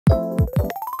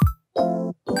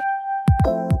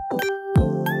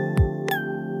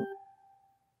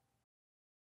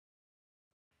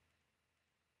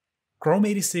Chrome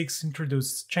 86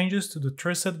 introduced changes to the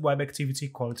Trusted Web Activity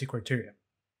Quality Criteria.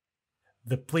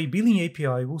 The Play Billing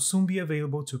API will soon be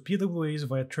available to PWAs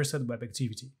via Trusted Web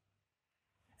Activity.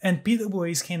 And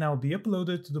PWAs can now be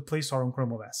uploaded to the Play Store on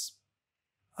Chrome OS.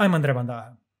 I'm Andre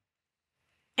Bandarra.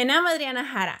 And I'm Adriana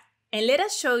Jara, and let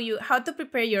us show you how to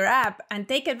prepare your app and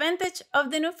take advantage of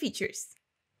the new features.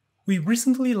 We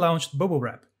recently launched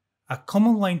Bubblewrap, a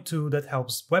command line tool that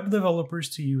helps web developers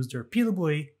to use their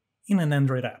PWA in an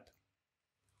Android app.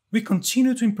 We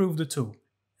continue to improve the tool,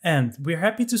 and we're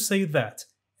happy to say that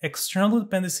external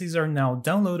dependencies are now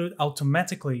downloaded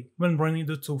automatically when running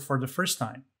the tool for the first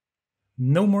time.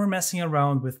 No more messing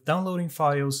around with downloading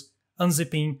files,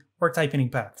 unzipping, or typing in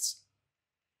paths.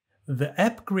 The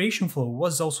app creation flow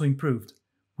was also improved,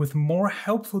 with more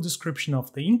helpful description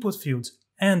of the input fields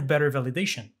and better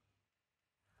validation.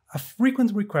 A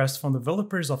frequent request from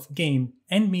developers of game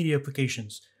and media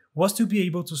applications was to be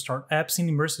able to start apps in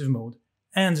immersive mode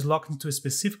and lock into a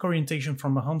specific orientation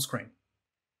from a home screen.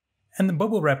 And the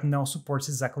Bubblewrap now supports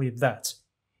exactly that.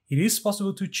 It is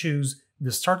possible to choose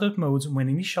the startup mode when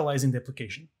initializing the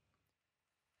application.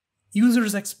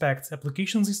 Users expect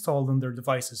applications installed on their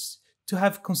devices to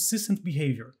have consistent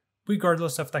behavior,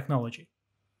 regardless of technology.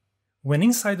 When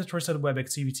inside the Trusted Web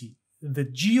Activity, the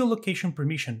geolocation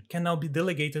permission can now be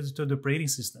delegated to the operating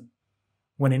system.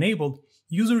 When enabled,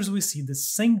 users will see the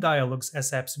same dialogues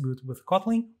as apps built with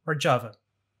Kotlin or Java,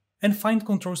 and find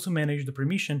controls to manage the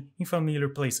permission in familiar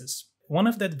places. One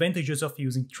of the advantages of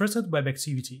using Trusted Web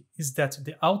Activity is that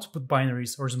the output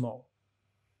binaries are small.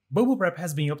 Bubblewrap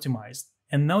has been optimized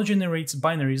and now generates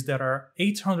binaries that are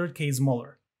 800K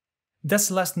smaller. That's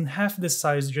less than half the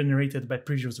size generated by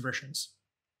previous versions.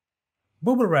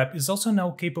 Bubblewrap is also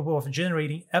now capable of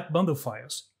generating app bundle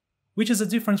files, which is a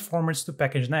different format to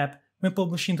package an app when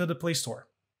published into the Play Store.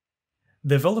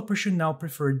 Developers should now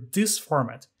prefer this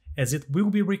format, as it will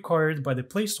be required by the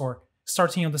Play Store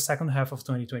starting on the second half of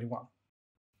 2021.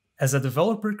 As a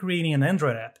developer creating an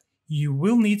Android app, you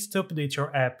will need to update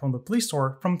your app on the Play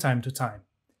Store from time to time.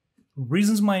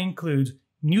 Reasons might include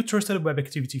new Trusted Web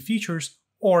Activity features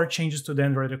or changes to the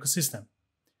Android ecosystem.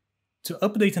 To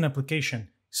update an application,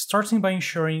 starting by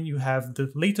ensuring you have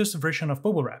the latest version of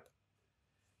Bubblewrap.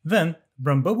 Then,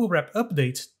 run Bubblewrap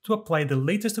update to apply the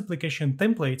latest application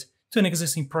template to an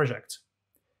existing project.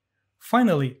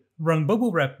 Finally, run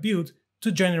Bubblewrap build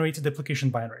to generate the application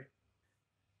binary.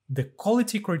 The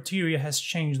quality criteria has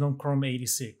changed on Chrome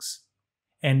 86,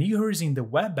 and errors in the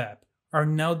web app are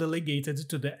now delegated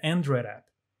to the Android app.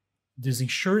 This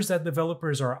ensures that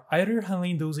developers are either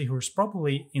handling those errors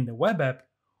properly in the web app,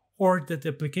 or that the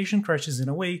application crashes in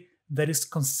a way that is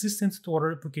consistent to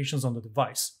other applications on the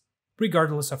device,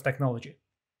 regardless of technology.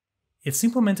 It's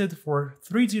implemented for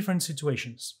 3 different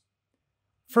situations.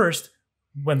 First,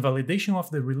 when validation of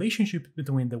the relationship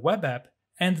between the web app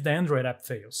and the Android app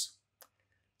fails.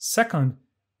 Second,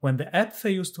 when the app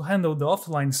fails to handle the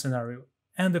offline scenario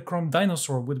and the Chrome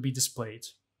dinosaur would be displayed.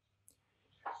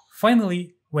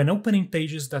 Finally, when opening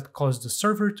pages that cause the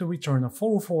server to return a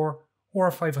 404 or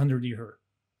a 500 error.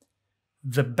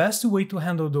 The best way to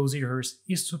handle those errors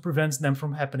is to prevent them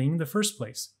from happening in the first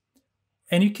place.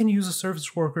 And you can use a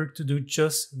service worker to do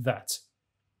just that.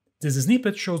 This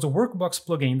snippet shows a Workbox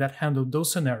plugin that handles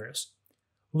those scenarios.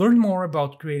 Learn more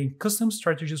about creating custom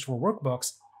strategies for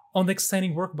Workbox on the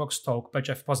Extending Workbox talk by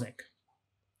Jeff Posnick.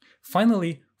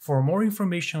 Finally, for more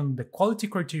information on the quality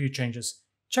criteria changes,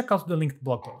 check out the linked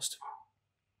blog post.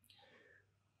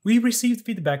 We received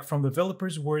feedback from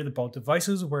developers worried about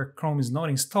devices where Chrome is not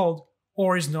installed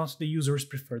or is not the user's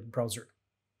preferred browser.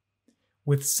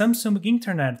 With Samsung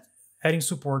Internet adding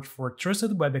support for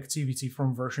Trusted Web Activity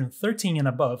from version 13 and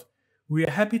above, we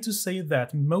are happy to say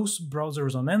that most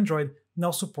browsers on Android now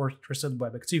support Trusted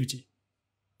Web Activity.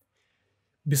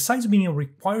 Besides being a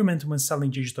requirement when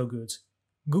selling digital goods,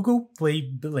 Google Play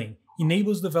Billing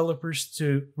enables developers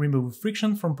to remove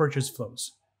friction from purchase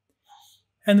flows.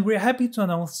 And we're happy to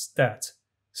announce that,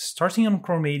 starting on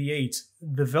Chrome 88,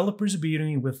 developers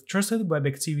building with Trusted Web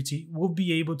Activity will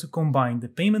be able to combine the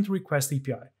Payment Request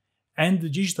API and the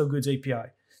Digital Goods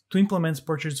API to implement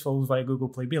purchase flows via Google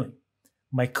Play Billing.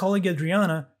 My colleague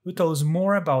Adriana will tell us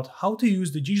more about how to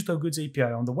use the Digital Goods API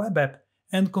on the web app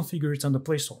and configure it on the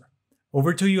Play Store.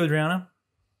 Over to you, Adriana.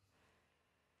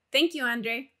 Thank you,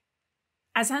 Andre.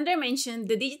 As Andre mentioned,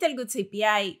 the Digital Goods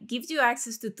API gives you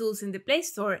access to tools in the Play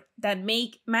Store that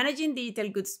make managing digital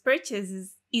goods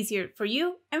purchases easier for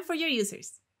you and for your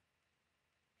users.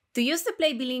 To use the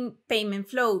Play Billing payment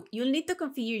flow, you'll need to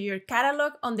configure your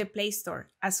catalog on the Play Store,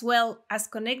 as well as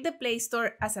connect the Play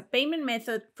Store as a payment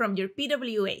method from your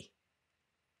PWA.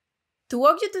 To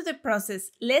walk you through the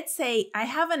process, let's say I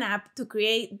have an app to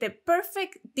create the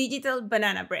perfect digital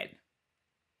banana bread.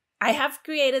 I have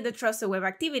created the Trusted Web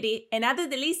activity and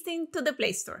added the listing to the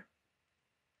Play Store.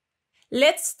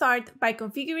 Let's start by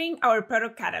configuring our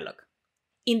product catalog.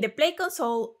 In the Play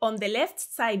console, on the left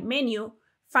side menu,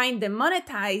 find the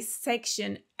Monetize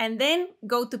section and then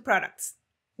go to Products.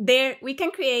 There, we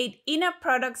can create in-app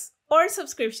products or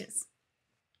subscriptions.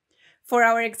 For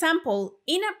our example,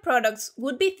 in-app products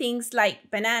would be things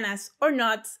like bananas or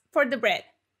nuts for the bread.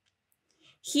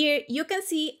 Here, you can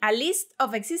see a list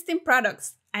of existing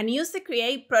products and use the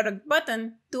Create Product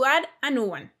button to add a new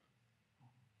one.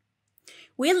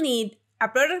 We'll need a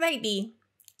product ID,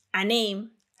 a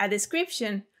name, a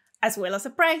description, as well as a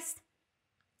price.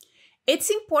 It's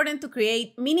important to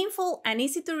create meaningful and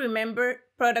easy to remember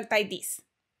product IDs.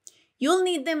 You'll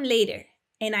need them later,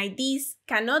 and IDs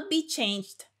cannot be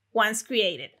changed once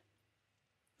created.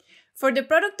 For the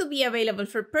product to be available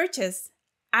for purchase,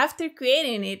 after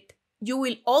creating it, you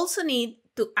will also need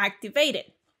to activate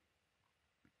it.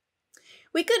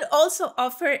 We could also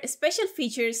offer special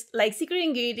features like secret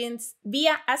ingredients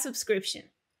via a subscription.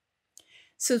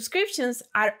 Subscriptions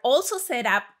are also set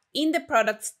up in the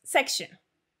Products section.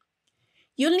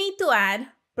 You'll need to add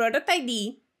product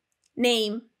ID,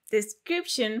 name,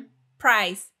 description,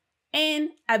 price, and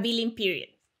a billing period.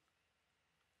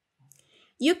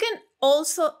 You can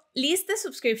also list the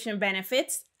subscription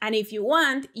benefits, and if you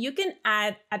want, you can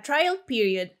add a trial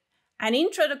period, an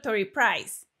introductory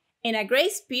price, and a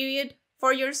grace period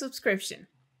for your subscription.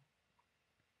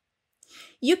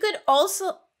 You could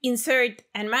also insert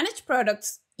and manage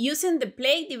products using the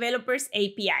Play Developers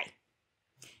API.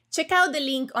 Check out the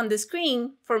link on the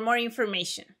screen for more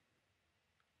information.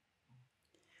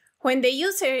 When the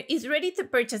user is ready to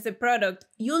purchase the product,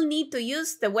 you'll need to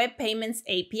use the Web Payments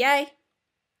API.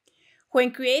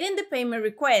 When creating the payment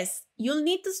request, you'll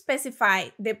need to specify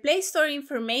the Play Store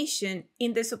information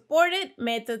in the Supported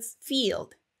Methods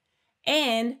field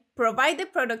and provide the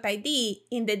product ID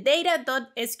in the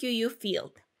data.sku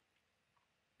field.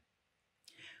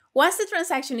 Once the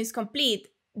transaction is complete,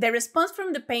 the response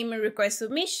from the payment request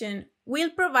submission will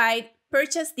provide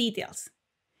purchase details.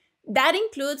 That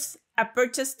includes a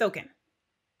purchase token.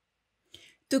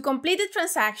 To complete the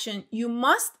transaction, you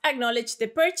must acknowledge the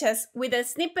purchase with a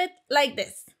snippet like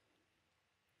this.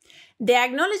 The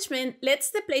acknowledgement lets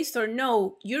the Play Store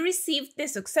know you received the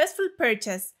successful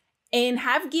purchase and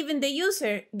have given the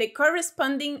user the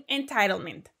corresponding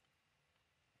entitlement.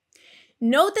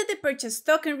 Note that the purchase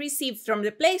token received from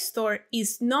the Play Store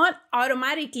is not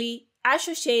automatically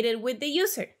associated with the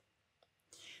user.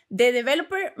 The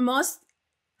developer must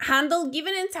handle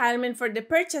giving entitlement for the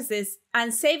purchases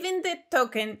and saving the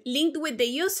token linked with the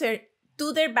user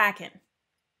to their backend.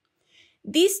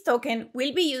 This token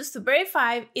will be used to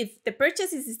verify if the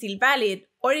purchase is still valid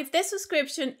or if the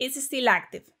subscription is still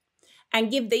active,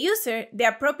 and give the user the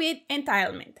appropriate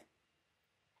entitlement.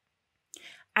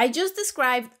 I just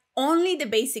described only the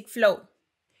basic flow.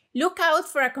 Look out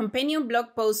for a companion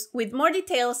blog post with more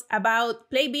details about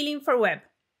Play Billing for Web.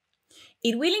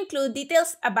 It will include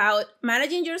details about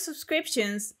managing your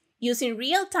subscriptions, using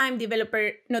real-time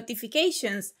developer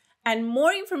notifications, and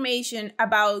more information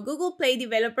about Google Play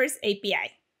Developers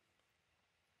API.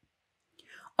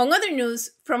 On other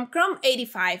news, from Chrome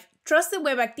 85, Trusted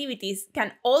Web Activities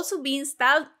can also be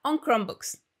installed on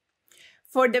Chromebooks.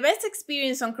 For the best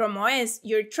experience on Chrome OS,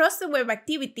 your Trusted Web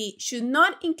Activity should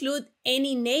not include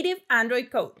any native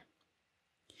Android code.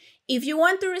 If you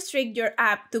want to restrict your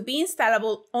app to be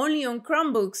installable only on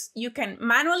Chromebooks, you can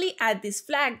manually add this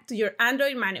flag to your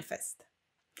Android manifest.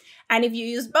 And if you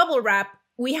use Bubblewrap,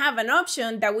 we have an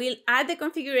option that will add the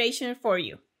configuration for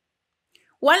you.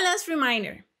 One last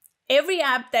reminder, every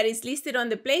app that is listed on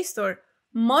the Play Store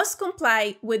must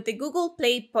comply with the Google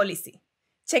Play policy.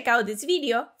 Check out this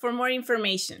video for more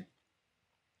information.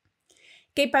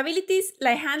 Capabilities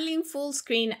like handling full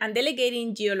screen and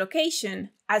delegating geolocation,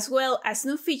 as well as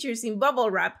new features in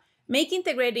Bubblewrap, make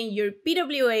integrating your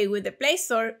PWA with the Play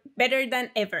Store better than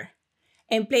ever.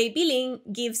 And Play Billing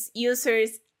gives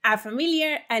users a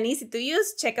familiar and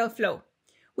easy-to-use checkout flow.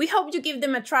 We hope you give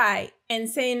them a try and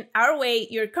send our way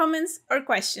your comments or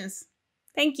questions.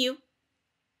 Thank you.